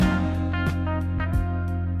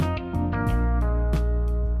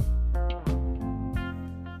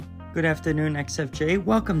Good afternoon, XFJ.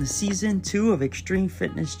 Welcome to Season 2 of Extreme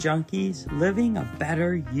Fitness Junkies, Living a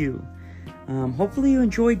Better You. Hopefully you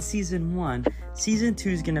enjoyed Season 1. Season 2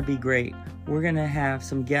 is going to be great. We're going to have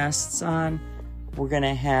some guests on. We're going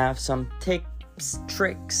to have some tips,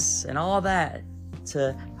 tricks, and all that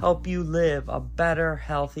to help you live a better,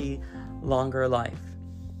 healthy, longer life.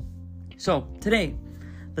 So today,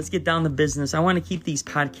 let's get down to business. I want to keep these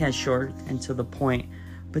podcasts short and to the point.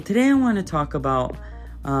 But today I want to talk about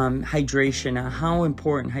hydration, how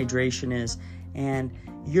important hydration is, and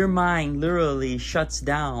your mind literally shuts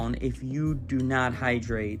down if you do not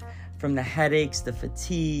hydrate. From the headaches, the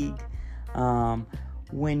fatigue,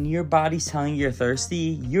 when your body's telling you you're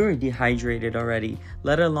thirsty, you're dehydrated already,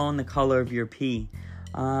 let alone the color of your pee.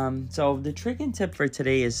 So the trick and tip for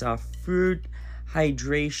today is fruit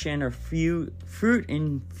hydration or fruit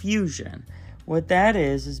infusion. What that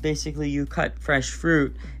is basically you cut fresh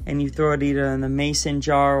fruit and you throw it either in the mason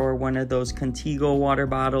jar or one of those Contigo water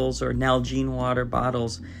bottles or Nalgene water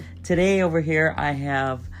bottles. Today over here I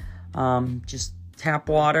have just tap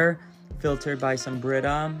water filtered by some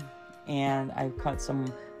Brita, and I've cut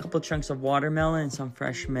a couple chunks of watermelon and some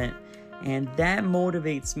fresh mint, and that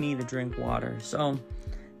motivates me to drink water. So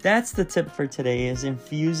that's the tip for today, is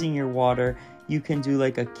infusing your water. You can do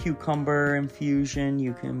like a cucumber infusion.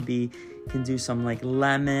 You can do some like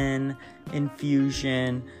lemon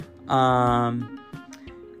infusion. And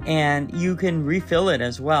you can refill it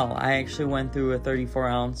as well. I actually went through a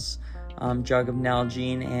 34-ounce jug of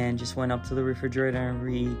Nalgene and just went up to the refrigerator and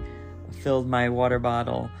refilled my water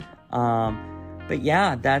bottle. But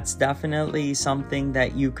yeah, that's definitely something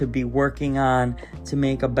that you could be working on to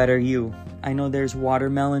make a better you. I know there's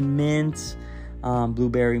watermelon mint,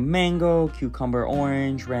 blueberry mango, cucumber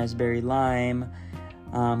orange, raspberry lime,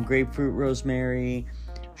 grapefruit rosemary,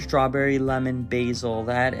 strawberry lemon basil.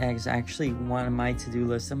 That is actually one of my to-do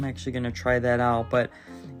lists. I'm actually going to try that out. But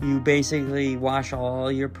you basically wash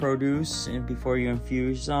all your produce before you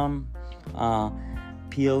infuse them,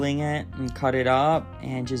 peeling it and cut it up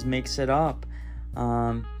and just mix it up.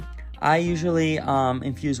 I usually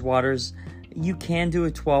infuse waters. You can do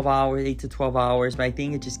it 12 hours, 8 to 12 hours, but I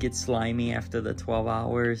think it just gets slimy after the 12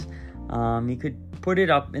 hours. You could put it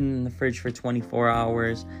up in the fridge for 24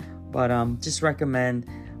 hours, but just recommend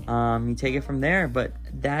you take it from there. But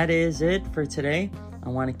that is it for today. I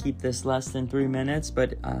want to keep this less than 3 minutes,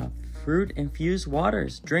 but fruit infused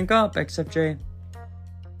waters. Drink up, XFJ.